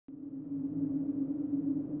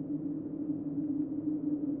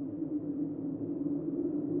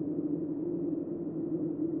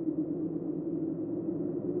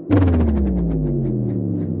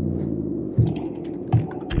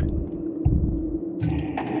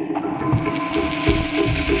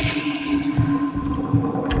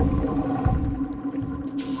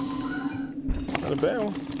bad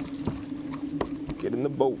one. Get in the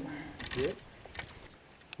boat. Yep.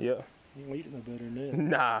 Yeah. You ain't eating no better than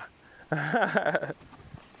that. Nah.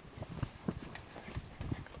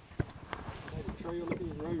 Hey, the trail, look at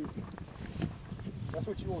this road. That's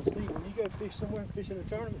what you want to see when you go fish somewhere, fish in a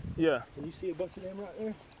tournament. Yeah. And you see a bunch of them right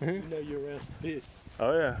there, Mm-hmm. you know you're around some fish.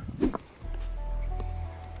 Oh yeah.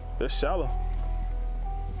 They're shallow.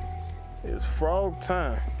 It's frog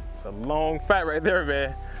time. It's a long fight right there,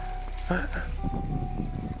 man.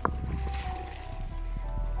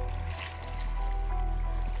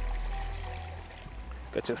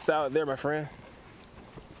 Got your salad there, my friend.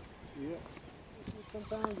 Yeah.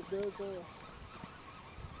 Sometimes it does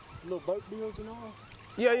little boat deals and all.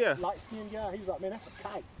 Yeah, yeah. Light-skinned guy, he was like, man, that's a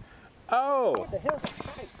kite. Oh. What the hell's a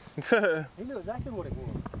kite? He knew exactly what it was.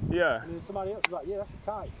 Yeah. And then somebody else was like, yeah, that's a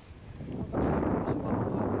kite.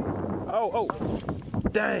 Oh.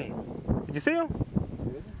 Dang. Did you see him?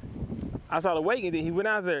 I saw the wake and then he went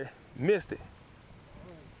out there, missed it.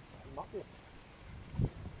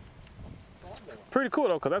 Pretty cool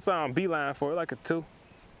though, cause I saw him beeline for it, like a 2.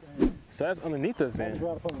 So that's underneath us then.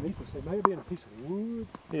 Right up underneath us. It may have been a piece of wood.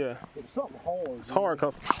 Yeah. It was something hard. It's hard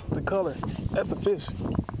cause the color. That's a fish.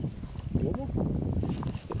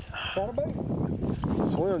 Chatterbait?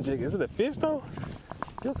 Swim jig. Is it a fish though?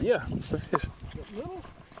 Yeah, it's a fish.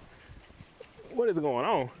 What is going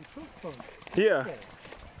on? Yeah.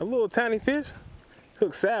 A little tiny fish.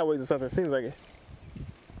 Hooked sideways or something. Seems like it.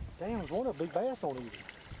 Damn, there's one of the big bass don't eat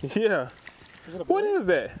it. Yeah. What is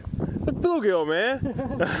that? It's a bluegill, man.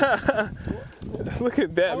 Look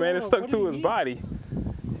at that, man. It's stuck through his body.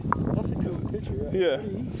 That's a cool picture, right? Yeah.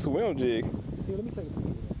 Swim jig. Here, let me take a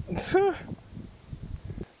picture.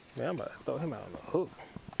 Man, I'm about to throw him out on the hook.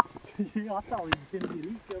 I thought he was going to get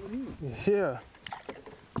eat coming in. Yeah.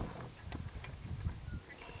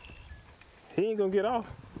 He ain't gonna get off.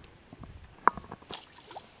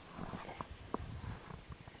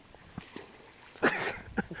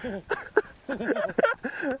 Dude,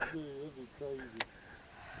 that'd be crazy.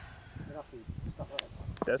 And I see, stop right.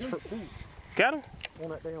 That's got him? On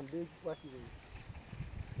that damn big wacky one.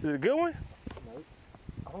 Is it a good one? No.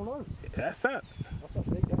 I don't know. That's not. That's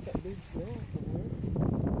that big yeah.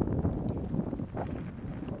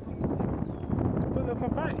 Putting up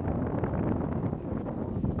some fight.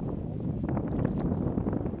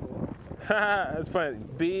 That's funny.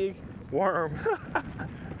 Big worm.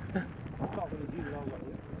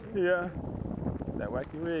 Yeah. That wacky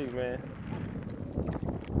rig, man.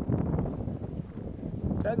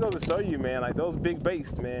 That goes to show you, man, like those big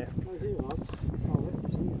baits, man. Right here, I saw that.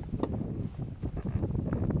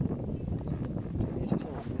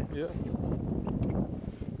 Yeah.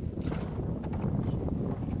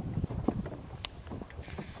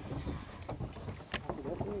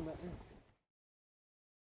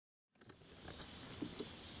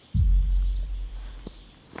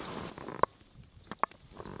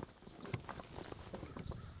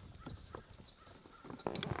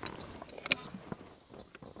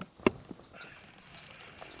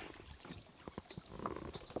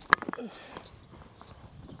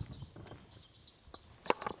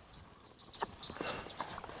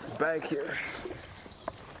 Back here.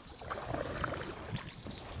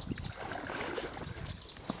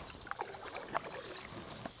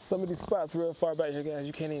 Some of these spots real far back here, guys,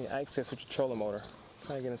 you can't even access with your trolling motor.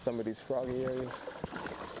 Trying to get in some of these froggy areas.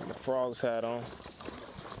 The frogs hat on.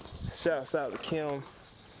 Shouts out to Kim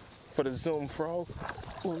for the Zoom frog.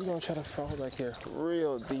 Well, we're gonna try to frog back here,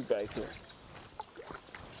 real deep back here.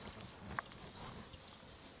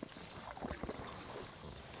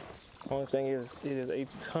 Only thing is, it is a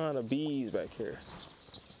ton of bees back here.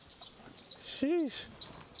 Sheesh.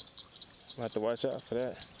 I'll have to watch out for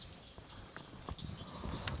that.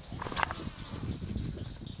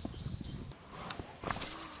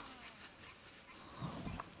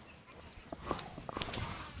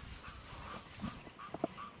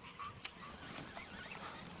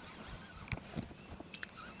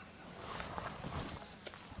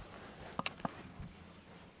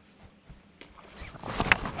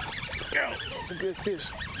 That's a good fish.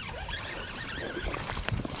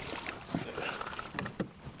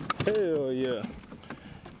 Hell yeah.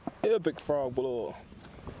 Epic frog blow.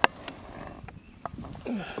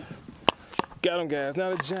 Got him, guys.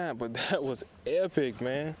 Not a giant, but that was epic,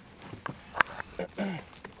 man.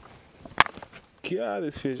 God,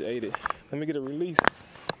 this fish ate it. Let me get a release.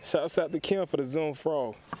 Shouts out to Kim for the Zoom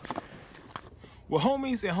frog. Well,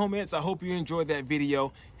 homies and homettes, I hope you enjoyed that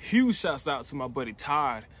video. Huge shouts out to my buddy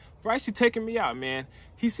Todd for actually taking me out, man.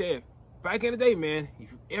 He said, back in the day, man, if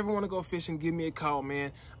you ever want to go fishing, give me a call,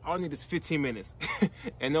 man. All I need is 15 minutes.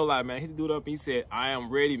 And no lie, man, he hit the dude up and he said, I am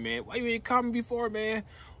ready, man. Why you ain't called me before, man?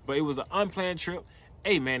 But it was an unplanned trip.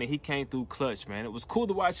 Hey, man, and he came through clutch, man. It was cool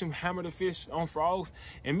to watch him hammer the fish on frogs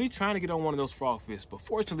and me trying to get on one of those frog fish. But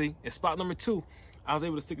fortunately, at spot number 2, I was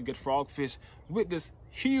able to stick a good frog fish with this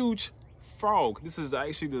huge frog. This is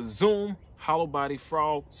actually the Zoom hollow body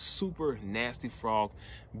frog, super nasty frog.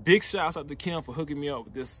 Big shouts out to Kim for hooking me up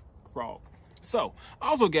with this frog. So,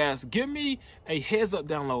 also guys, give me a heads up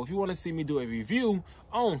down low if you want to see me do a review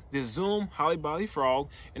on this Zoom hollow body frog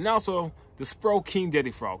and also the Spro King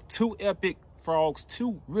Daddy frog. 2 epic frogs,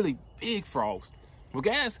 2 really big frogs. Well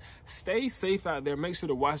guys, stay safe out there. Make sure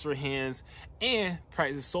to wash your hands and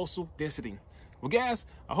practice social distancing. Well guys,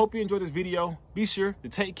 I hope you enjoyed this video. Be sure to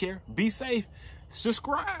take care, be safe,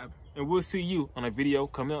 subscribe, and we'll see you on a video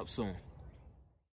coming up soon.